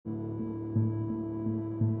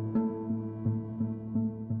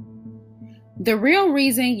The real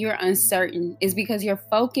reason you're uncertain is because you're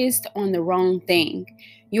focused on the wrong thing.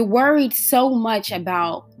 You're worried so much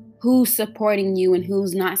about who's supporting you and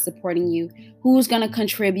who's not supporting you, who's going to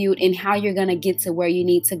contribute and how you're going to get to where you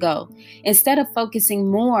need to go, instead of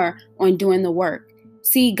focusing more on doing the work.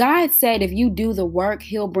 See, God said if you do the work,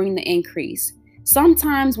 He'll bring the increase.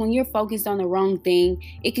 Sometimes when you're focused on the wrong thing,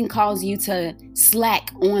 it can cause you to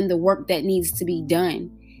slack on the work that needs to be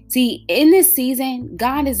done. See, in this season,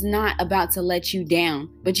 God is not about to let you down,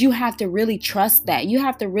 but you have to really trust that. You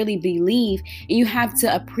have to really believe, and you have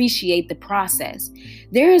to appreciate the process.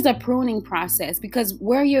 There is a pruning process because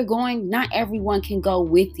where you're going, not everyone can go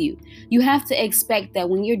with you. You have to expect that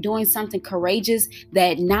when you're doing something courageous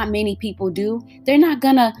that not many people do, they're not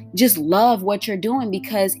gonna just love what you're doing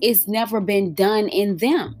because it's never been done in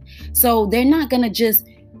them. So they're not gonna just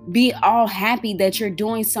be all happy that you're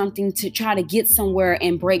doing something to try to get somewhere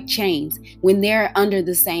and break chains when they're under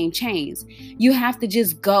the same chains. You have to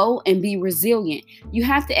just go and be resilient. You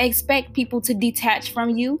have to expect people to detach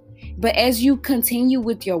from you. But as you continue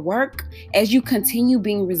with your work, as you continue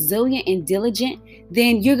being resilient and diligent,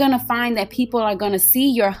 then you're going to find that people are going to see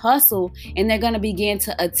your hustle and they're going to begin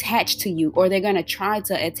to attach to you, or they're going to try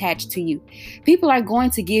to attach to you. People are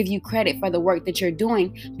going to give you credit for the work that you're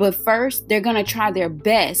doing, but first they're going to try their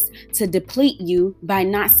best to deplete you by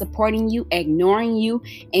not supporting you, ignoring you,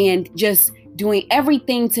 and just doing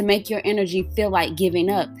everything to make your energy feel like giving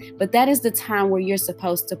up. But that is the time where you're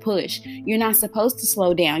supposed to push. You're not supposed to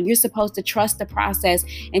slow down. You're supposed to trust the process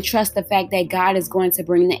and trust the fact that God is going to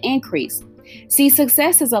bring the increase. See,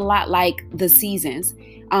 success is a lot like the seasons.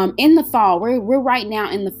 In the fall, we're right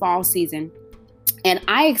now in the fall season, and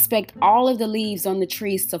I expect all of the leaves on the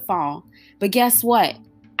trees to fall. But guess what?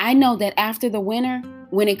 I know that after the winter,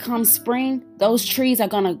 when it comes spring, those trees are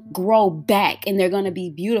going to grow back and they're going to be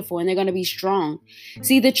beautiful and they're going to be strong.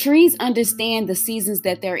 See, the trees understand the seasons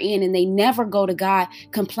that they're in, and they never go to God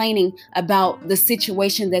complaining about the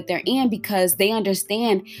situation that they're in because they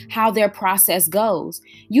understand how their process goes.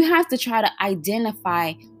 You have to try to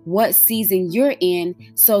identify what season you're in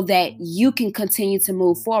so that you can continue to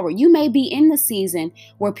move forward. You may be in the season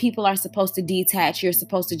where people are supposed to detach. You're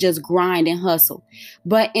supposed to just grind and hustle.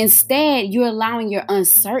 But instead, you're allowing your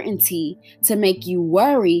uncertainty to make you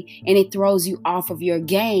worry, and it throws you off of your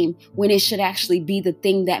game when it should actually be the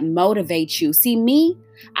thing that motivates you. See, me,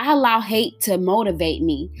 I allow hate to motivate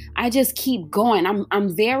me. I just keep going.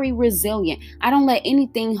 I'm very resilient. I don't let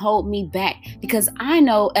anything hold me back because I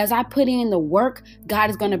know as I put in the work,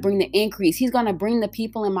 God is going to bring the increase. He's going to bring the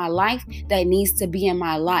people in my life that needs to be in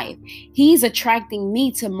my life. He's attracting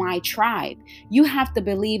me to my tribe. You have to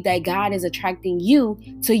believe that God is attracting you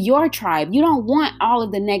to your tribe. You don't want all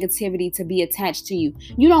of the negativity to be attached to you.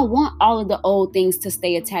 You don't want all of the old things to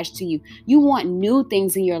stay attached to you. You want new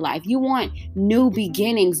things in your life. You want new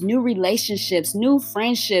beginnings, new relationships, new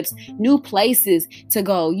friendships, new places to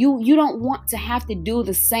go. You don't want to have to do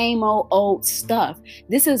the same old stuff.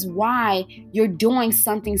 This is why you're doing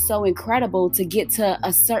something so incredible to get to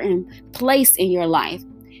a certain place in your life.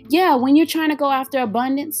 Yeah, when you're trying to go after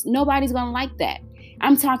abundance, nobody's going to like that.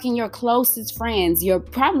 I'm talking your closest friends,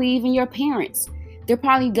 probably even your parents. They're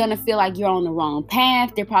probably going to feel like you're on the wrong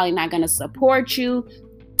path. They're probably not going to support you.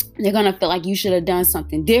 They're going to feel like you should have done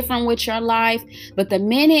something different with your life. But the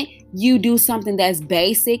minute you do something that's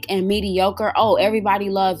basic and mediocre, everybody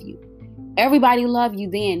love you. Everybody love you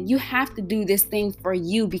then. You have to do this thing for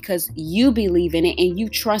you because you believe in it and you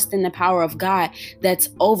trust in the power of God that's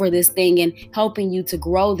over this thing and helping you to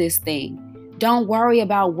grow this thing. Don't worry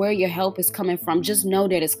about where your help is coming from. Just know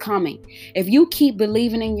that it's coming. If you keep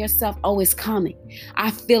believing in yourself, it's coming.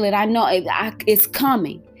 I feel it. I know it's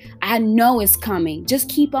coming. I know it's coming. Just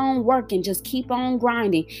keep on working. Just keep on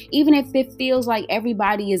grinding. Even if it feels like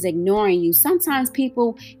everybody is ignoring you. Sometimes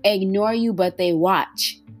people ignore you, but they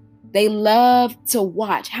watch. They love to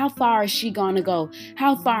watch. How far is she going to go?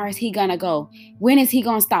 How far is he going to go? When is he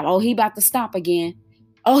going to stop? He about to stop again.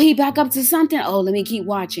 He back up to something. Let me keep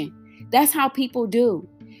watching. That's how people do,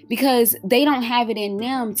 because they don't have it in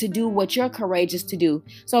them to do what you're courageous to do.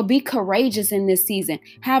 So be courageous in this season.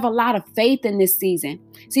 Have a lot of faith in this season.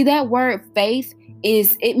 See, that word faith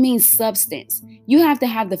it means substance. You have to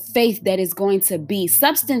have the faith that it's going to be.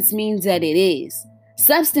 Substance means that it is.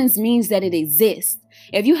 Substance means that it exists.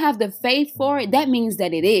 If you have the faith for it, that means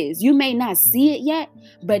that it is. You may not see it yet,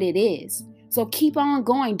 but it is. So keep on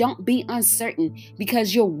going. Don't be uncertain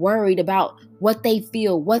because you're worried about what they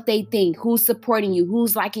feel, what they think, who's supporting you,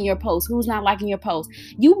 who's liking your post, who's not liking your post.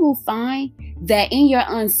 You will find that in your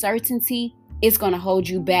uncertainty, it's going to hold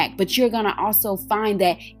you back. But you're going to also find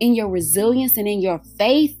that in your resilience and in your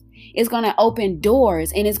faith, It's going to open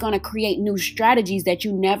doors, and it's going to create new strategies that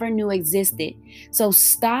you never knew existed. So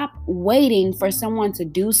stop waiting for someone to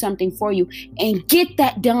do something for you and get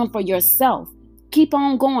that done for yourself. Keep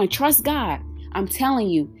on going. Trust God. I'm telling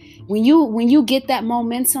you, when you get that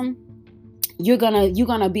momentum, you're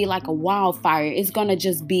gonna be like a wildfire. It's gonna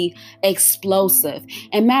just be explosive.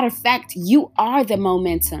 And matter of fact, you are the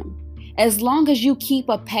momentum. As long as you keep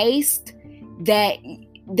a pace that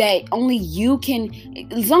only you can,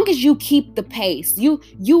 as long as you keep the pace,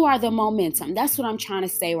 you are the momentum. That's what I'm trying to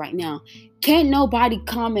say right now. Can't nobody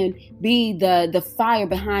come and be the fire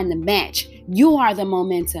behind the match. You are the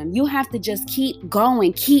momentum. You have to just keep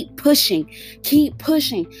going, keep pushing.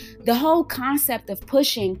 The whole concept of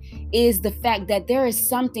pushing is the fact that there is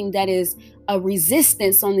something that is a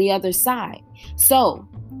resistance on the other side. So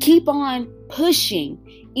keep on pushing,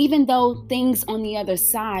 even though things on the other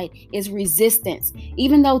side is resistance.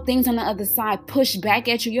 Even though things on the other side push back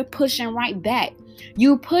at you, you're pushing right back.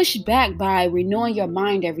 You push back by renewing your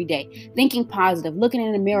mind every day, thinking positive, looking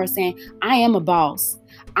in the mirror saying, I am a boss.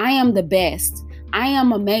 I am the best. I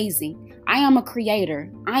am amazing. I am a creator.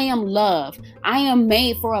 I am love. I am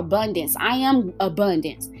made for abundance. I am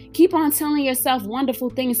abundance. Keep on telling yourself wonderful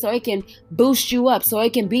things so it can boost you up, so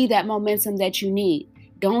it can be that momentum that you need.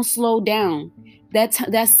 Don't slow down.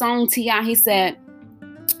 That song T.I., he said,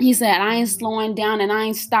 I ain't slowing down and I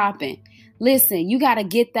ain't stopping. Listen, you got to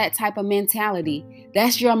get that type of mentality.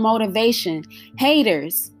 That's your motivation.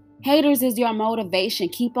 Haters is your motivation.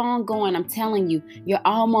 Keep on going. I'm telling you, you're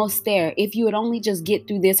almost there. If you would only just get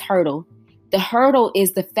through this hurdle. The hurdle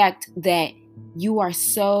is the fact that you are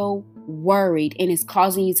so worried and it's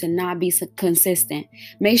causing you to not be consistent.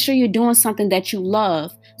 Make sure you're doing something that you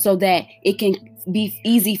love so that it can be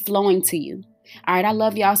easy flowing to you. All right, I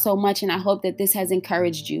love y'all so much, and I hope that this has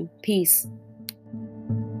encouraged you. Peace.